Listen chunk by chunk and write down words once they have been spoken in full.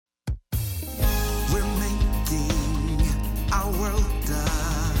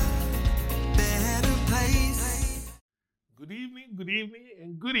good evening,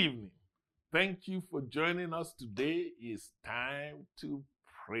 and good evening. Thank you for joining us today. It's time to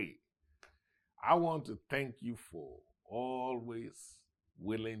pray. I want to thank you for always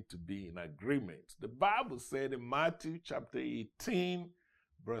willing to be in agreement. The Bible said in Matthew chapter 18,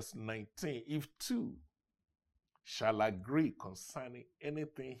 verse 19, if two shall agree concerning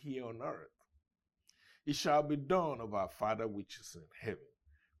anything here on earth, it shall be done of our Father which is in heaven.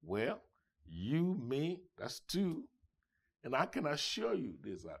 Well, you, me, that's two. And I can assure you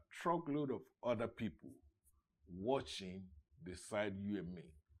there's a truckload of other people watching beside you and me.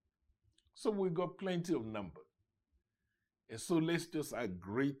 So we got plenty of numbers. And so let's just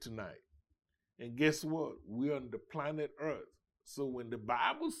agree tonight. And guess what? We're on the planet Earth. So when the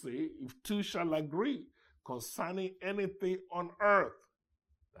Bible says, if two shall agree concerning anything on earth,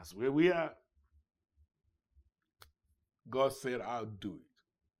 that's where we are. God said, I'll do it.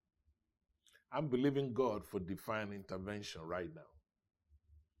 I'm believing God for divine intervention right now.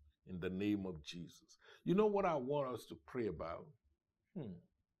 In the name of Jesus. You know what I want us to pray about?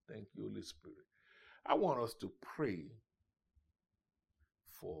 Thank you, Holy Spirit. I want us to pray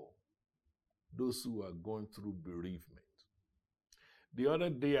for those who are going through bereavement. The other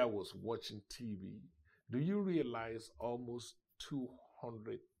day I was watching TV. Do you realize almost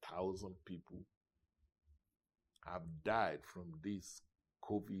 200,000 people have died from this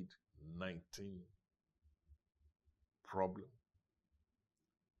COVID-19 problem?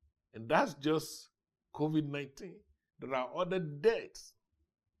 And that's just COVID-19. There are other deaths.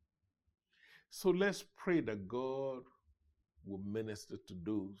 So let's pray that God will minister to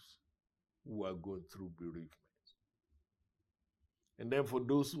those who are going through bereavement. And then for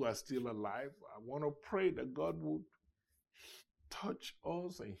those who are still alive, I want to pray that God would touch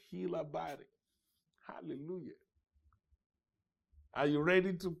us and heal our body. Hallelujah. Are you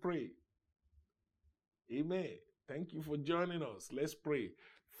ready to pray? Amen. Thank you for joining us. Let's pray.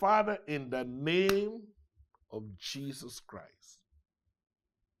 Father, in the name of Jesus Christ,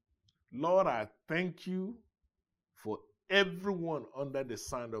 Lord, I thank you for everyone under the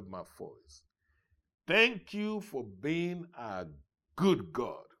sound of my voice. Thank you for being a good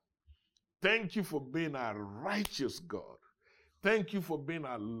God. Thank you for being a righteous God. Thank you for being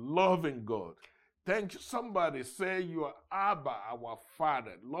a loving God. Thank you. Somebody say you are Abba, our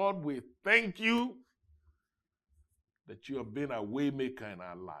Father. Lord, we thank you that you have been a way maker in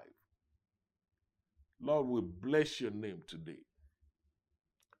our life. Lord, we bless your name today.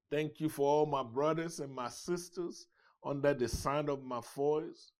 Thank you for all my brothers and my sisters under the sound of my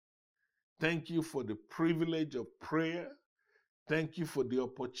voice. Thank you for the privilege of prayer. Thank you for the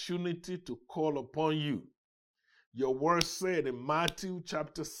opportunity to call upon you. Your word said in Matthew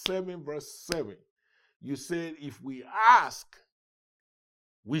chapter 7, verse 7, you said, if we ask,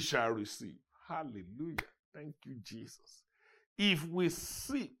 we shall receive. Hallelujah. Thank you, Jesus. If we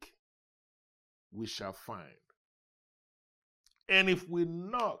seek, we shall find. And if we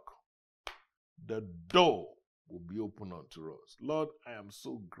knock, the door will be open unto us. Lord, I am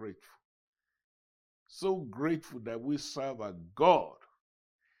so grateful. So grateful that we serve a God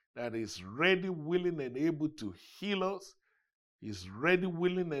that is ready, willing, and able to heal us. Is ready,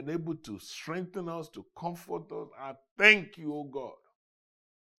 willing, and able to strengthen us, to comfort us. I thank you, O God,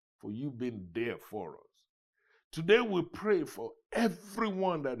 for you being there for us. Today we pray for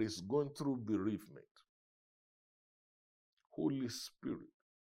everyone that is going through bereavement. Holy Spirit,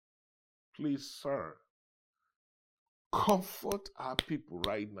 please, sir, comfort our people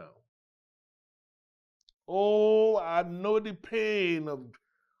right now. Oh, I know the pain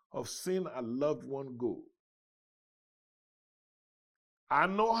of seeing a loved one go. I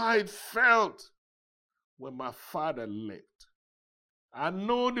know how it felt when my father left. I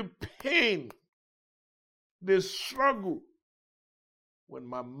know the pain, the struggle when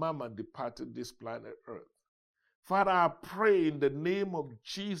my mama departed this planet Earth. Father, I pray in the name of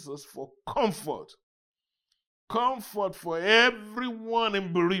Jesus for comfort. Comfort for everyone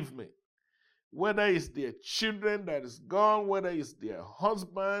in bereavement. Whether it's their children that is gone, whether it's their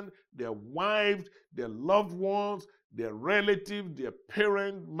husband, their wives, their loved ones, their relatives, their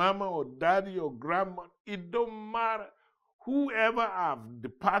parent, mama or daddy or grandma, it don't matter. Whoever have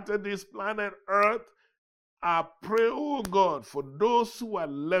departed this planet Earth, I pray, oh God, for those who are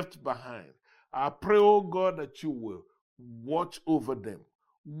left behind. I pray, oh God, that you will watch over them.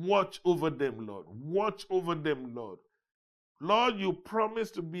 Watch over them, Lord. Watch over them, Lord. Lord, you promise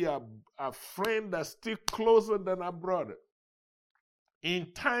to be a friend that's still closer than a brother.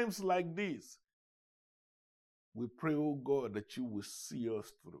 In times like this, we pray, oh God, that you will see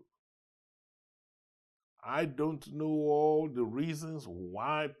us through. I don't know all the reasons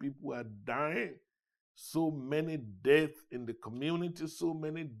why people are dying. So many deaths in the community, so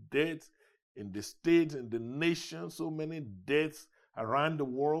many deaths in the state, in the nation, so many deaths around the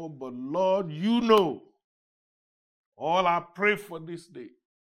world. But Lord, you know, all I pray for this day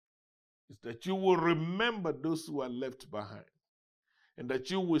is that you will remember those who are left behind and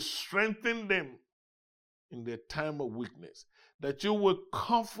that you will strengthen them in their time of weakness, that you will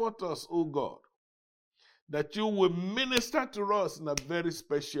comfort us, O God, that you will minister to us in a very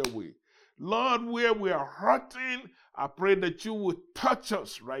special way. Lord, where we are hurting, I pray that you will touch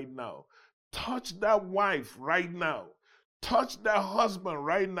us right now. Touch that wife right now. Touch that husband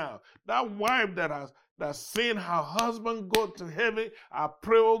right now. That wife that has seen her husband go to heaven, I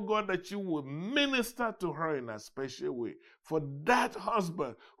pray, oh God, that you will minister to her in a special way. For that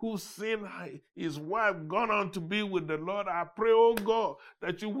husband who's seen his wife gone on to be with the Lord, I pray, oh God,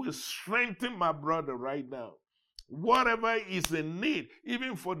 that you will strengthen my brother right now. Whatever is in need,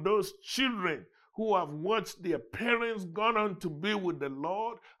 even for those children who have watched their parents gone on to be with the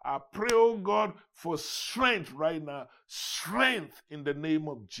Lord, I pray, oh God, for strength right now. Strength in the name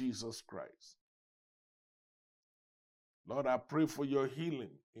of Jesus Christ. Lord, I pray for your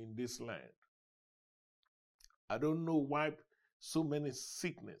healing in this land. I don't know why so many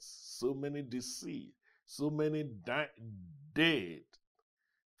sickness, so many disease, so many dead.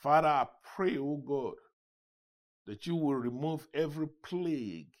 Father, I pray, oh God, that you will remove every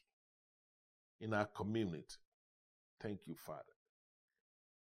plague in our community. Thank you, Father.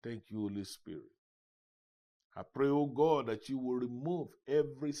 Thank you, Holy Spirit. I pray, oh God, that you will remove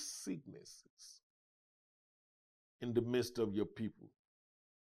every sickness in the midst of your people.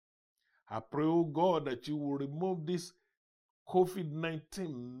 I pray, oh God, that you will remove this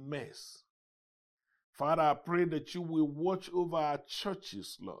COVID-19 mess. Father, I pray that you will watch over our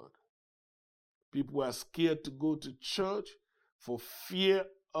churches, Lord. People are scared to go to church for fear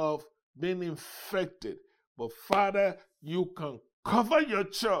of being infected. But Father, you can cover your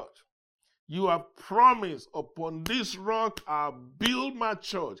church. You have promised, upon this rock I'll build my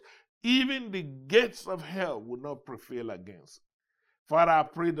church. Even the gates of hell will not prevail against it. Father, I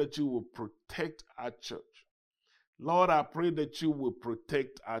pray that you will protect our church. Lord, I pray that you will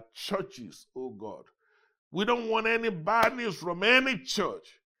protect our churches, oh God. We don't want any bad news from any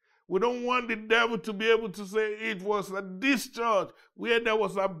church. We don't want the devil to be able to say it was at this church where there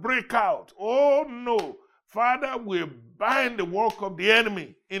was a breakout. Oh no. Father, we bind the work of the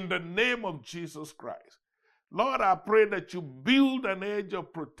enemy in the name of Jesus Christ. Lord, I pray that you build an edge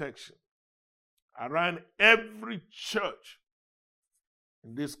of protection around every church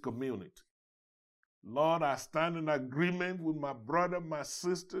in this community. Lord, I stand in agreement with my brother, my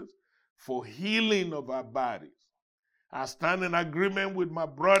sisters, for healing of our bodies. I stand in agreement with my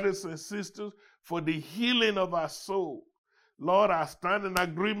brothers and sisters for the healing of our soul. Lord, I stand in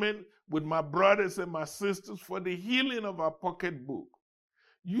agreement with my brothers and my sisters for the healing of our pocketbook.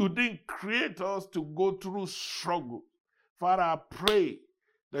 You didn't create us to go through struggle. Father, I pray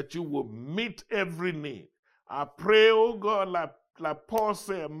that you will meet every need. I pray, oh God, like Paul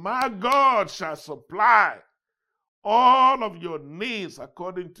said, my God shall supply all of your needs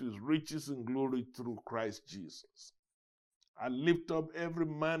according to his riches and glory through Christ Jesus. I lift up every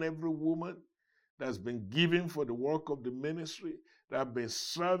man, every woman that's been giving for the work of the ministry, that have been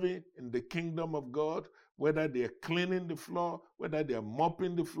serving in the kingdom of God, whether they're cleaning the floor, whether they're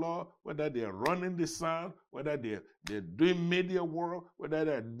mopping the floor, whether they're running the sound, whether they're doing media work, whether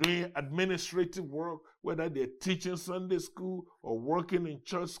they're doing administrative work, whether they're teaching Sunday school or working in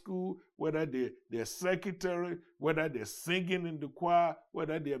church school, whether they're secretary, whether they're singing in the choir,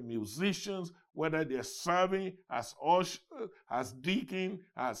 whether they're musicians, whether they're serving as usher, as deacon,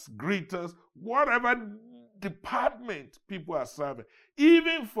 as greeters, whatever department people are serving,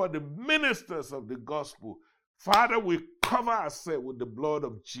 even for the ministers of the gospel. Father, we cover ourselves with the blood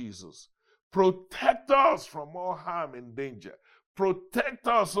of Jesus. Protect us from all harm and danger. Protect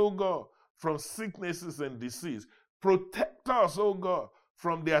us, oh God, from sicknesses and disease. Protect us, oh God,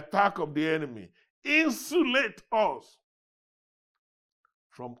 from the attack of the enemy. Insulate us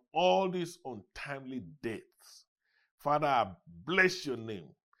from all these untimely deaths. Father, I bless your name.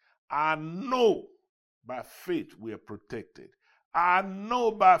 I know by faith we are protected. I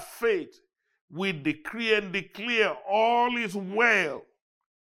know by faith we decree and declare all is well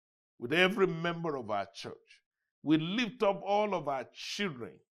with every member of our church. We lift up all of our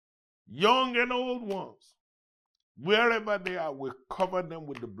children, young and old ones. Wherever they are, we cover them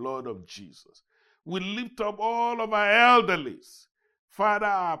with the blood of Jesus. We lift up all of our elderlies. Father,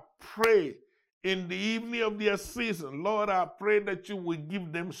 I pray in the evening of their season, Lord, I pray that you will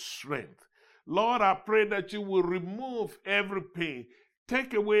give them strength. Lord, I pray that you will remove every pain.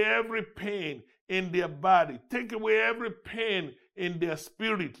 Take away every pain in their body. Take away every pain in their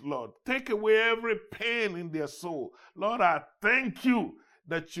spirit, Lord. Take away every pain in their soul. Lord, I thank you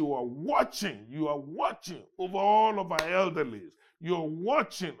that you are watching. You are watching over all of our elderlies. You are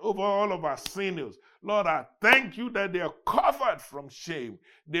watching over all of our seniors. Lord, I thank you that they are covered from shame.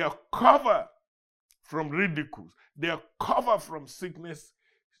 They are covered from ridicules. They are covered from sicknesses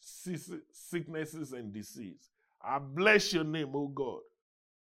and disease. I bless your name, O God,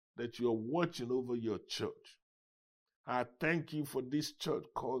 that you are watching over your church. I thank you for this church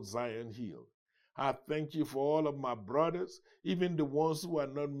called Zion Hill. I thank you for all of my brothers, even the ones who are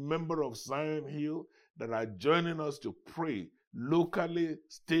not members of Zion Hill, that are joining us to pray locally,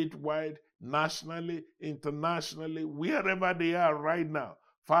 statewide, nationally, internationally, wherever they are right now.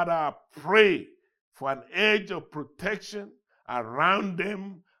 Father, I pray for an edge of protection around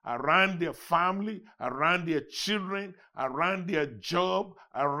them, around their family, around their children, around their job,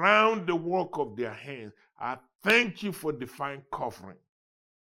 around the work of their hands. I thank you for divine covering.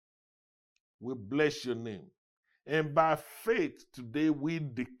 We bless your name. And by faith, today we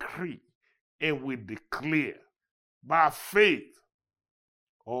decree and we declare, by faith,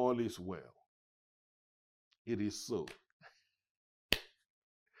 all is well. It is so.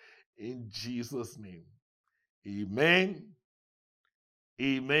 In Jesus' name, amen,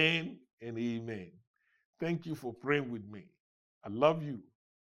 amen, and amen. Thank you for praying with me. I love you.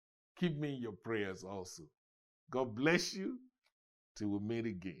 Keep me in your prayers also. God bless you till we meet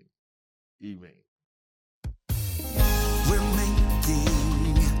again. Amen. We're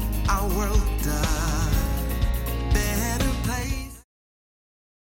making our world